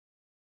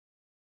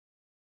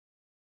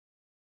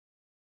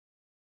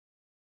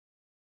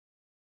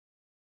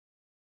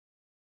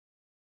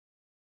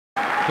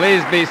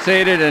Please be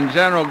seated. And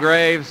General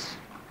Graves,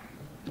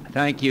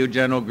 thank you,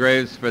 General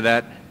Graves, for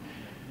that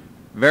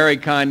very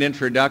kind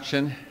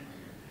introduction.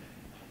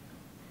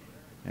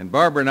 And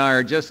Barbara and I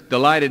are just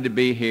delighted to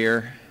be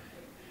here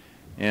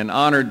and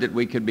honored that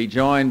we could be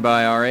joined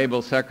by our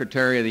able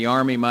Secretary of the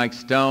Army, Mike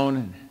Stone,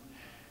 and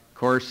of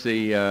course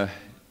the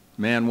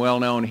man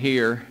well known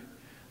here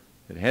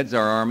that heads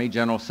our Army,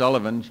 General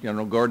Sullivan,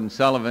 General Gordon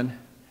Sullivan,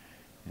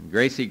 and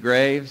Gracie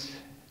Graves,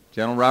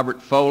 General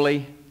Robert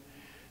Foley,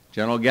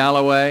 General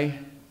Galloway,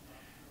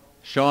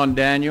 Sean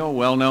Daniel,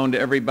 well known to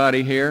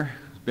everybody here,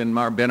 been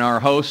our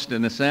host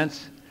in a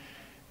sense,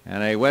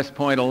 and a West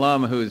Point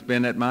alum who's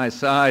been at my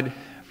side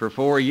for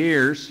 4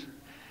 years,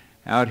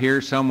 out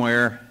here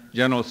somewhere,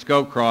 General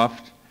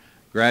Scowcroft,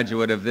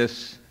 graduate of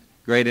this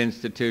great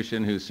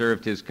institution who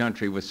served his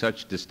country with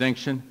such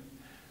distinction.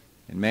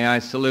 And may I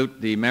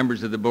salute the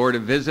members of the Board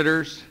of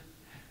Visitors.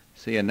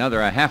 See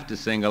another I have to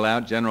single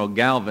out, General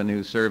Galvin,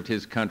 who served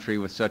his country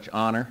with such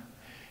honor.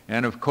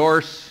 And of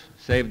course,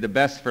 save the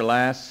best for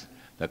last,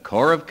 the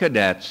Corps of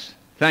Cadets.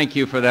 Thank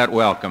you for that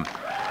welcome.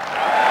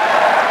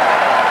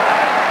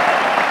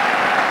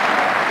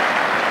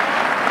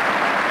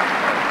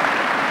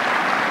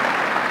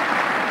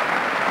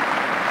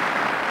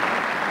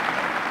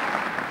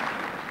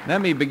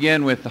 Let me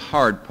begin with the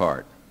hard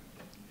part.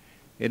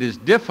 It is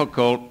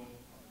difficult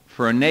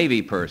for a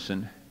Navy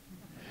person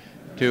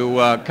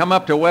to come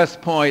up to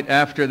West Point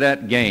after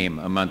that game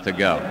a month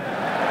ago.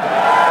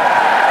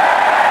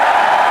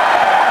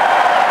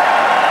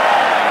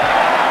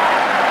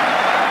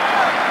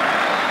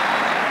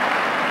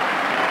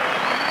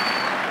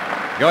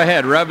 Go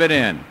ahead, rub it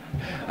in.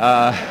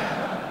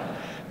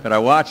 But I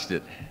watched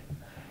it.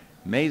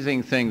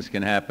 Amazing things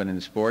can happen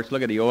in sports.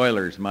 Look at the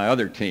Oilers, my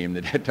other team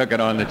that took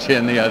it on the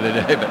chin the other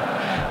day.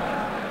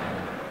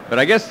 But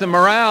I guess the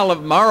moral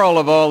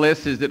of all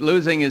this is that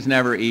losing is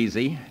never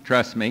easy.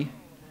 Trust me.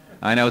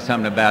 I know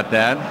something about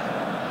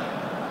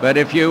that. But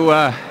if you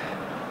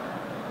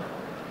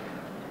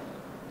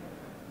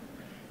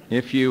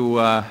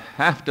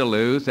have to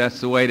lose, that's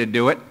the way to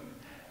do it.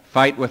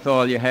 Fight with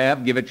all you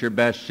have, give it your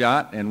best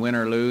shot, and win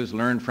or lose,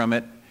 learn from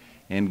it,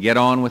 and get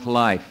on with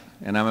life.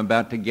 And I'm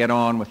about to get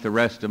on with the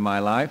rest of my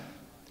life.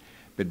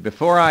 But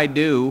before I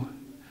do,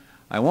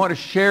 I want to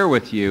share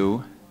with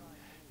you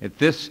at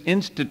this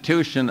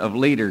institution of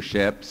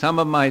leadership some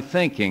of my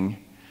thinking,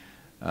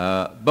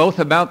 both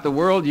about the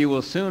world you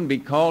will soon be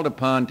called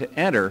upon to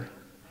enter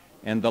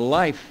and the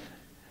life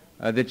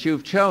that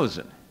you've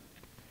chosen.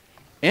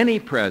 Any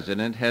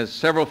president has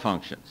several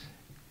functions.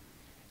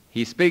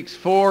 He speaks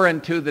for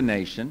and to the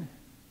nation.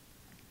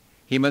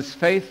 He must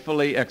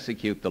faithfully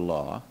execute the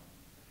law.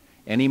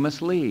 And he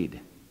must lead.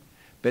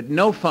 But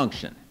no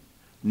function,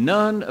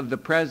 none of the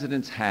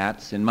president's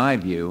hats, in my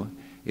view,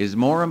 is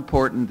more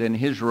important than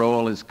his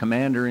role as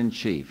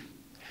commander-in-chief.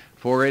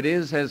 For it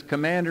is as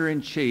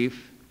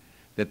commander-in-chief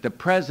that the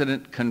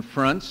president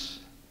confronts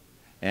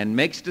and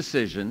makes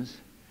decisions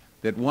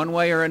that one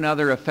way or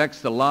another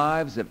affects the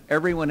lives of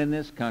everyone in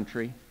this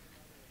country,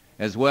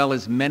 as well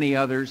as many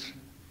others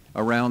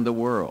around the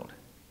world.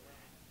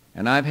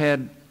 And I've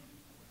had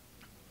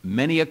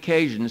many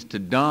occasions to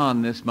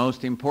don this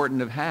most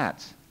important of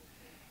hats.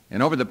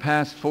 And over the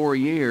past 4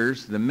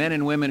 years, the men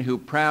and women who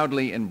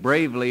proudly and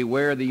bravely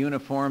wear the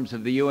uniforms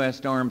of the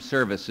U.S. Armed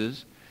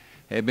Services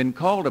have been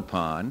called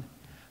upon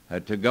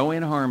to go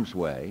in harm's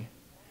way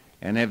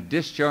and have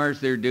discharged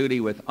their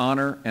duty with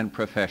honor and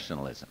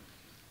professionalism.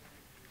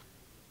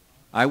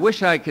 I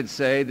wish I could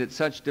say that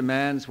such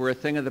demands were a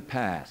thing of the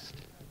past,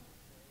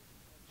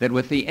 that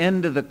with the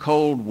end of the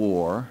Cold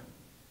War,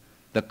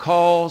 the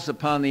calls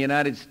upon the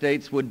United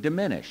States would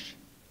diminish.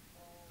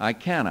 I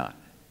cannot.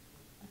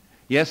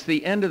 Yes,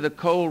 the end of the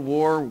Cold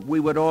War we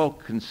would all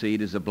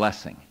concede is a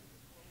blessing.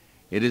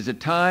 It is a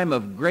time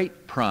of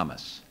great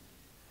promise.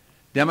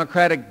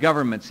 Democratic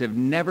governments have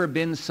never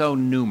been so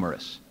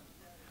numerous.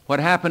 What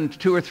happened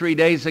 2 or 3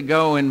 days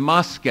ago in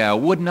Moscow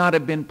would not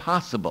have been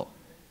possible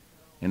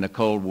in the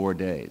Cold War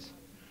days.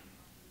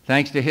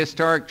 Thanks to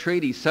historic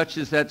treaties such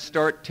as that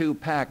START II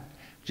pact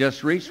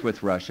just reached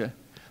with Russia,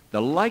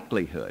 the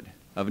likelihood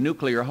of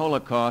nuclear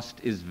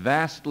holocaust is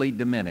vastly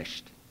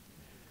diminished.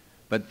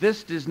 But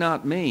this does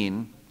not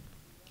mean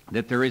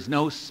that there is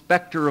no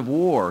specter of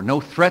war, no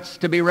threats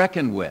to be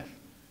reckoned with.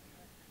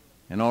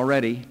 And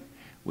already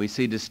we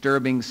see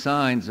disturbing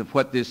signs of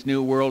what this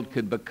new world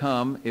could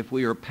become if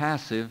we are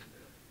passive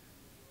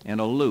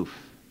and aloof.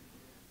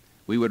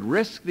 We would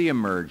risk the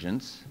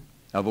emergence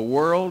of a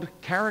world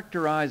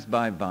characterized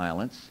by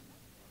violence,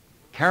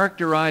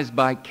 characterized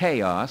by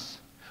chaos,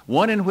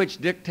 one in which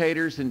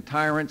dictators and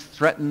tyrants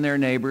threaten their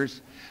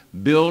neighbors,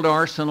 build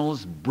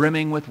arsenals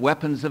brimming with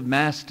weapons of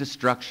mass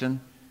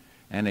destruction,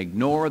 and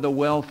ignore the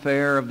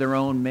welfare of their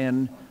own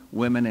men,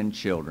 women, and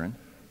children.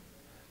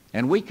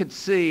 And we could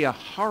see a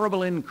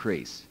horrible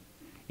increase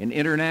in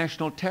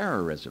international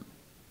terrorism,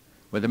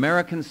 with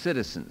American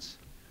citizens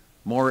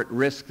more at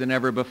risk than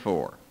ever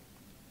before.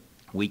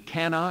 We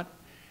cannot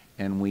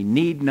and we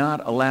need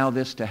not allow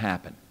this to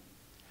happen.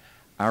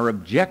 Our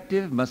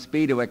objective must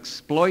be to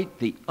exploit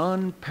the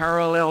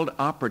unparalleled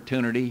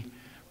opportunity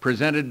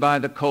presented by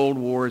the Cold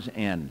War's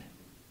end,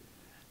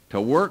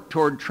 to work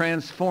toward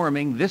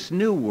transforming this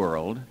new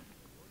world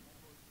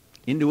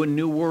into a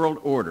new world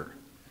order,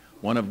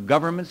 one of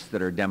governments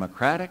that are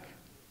democratic,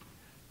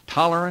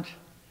 tolerant,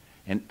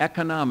 and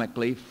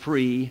economically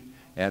free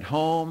at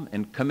home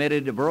and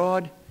committed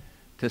abroad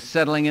to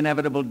settling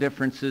inevitable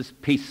differences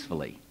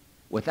peacefully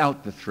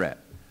without the threat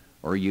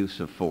or use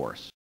of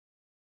force.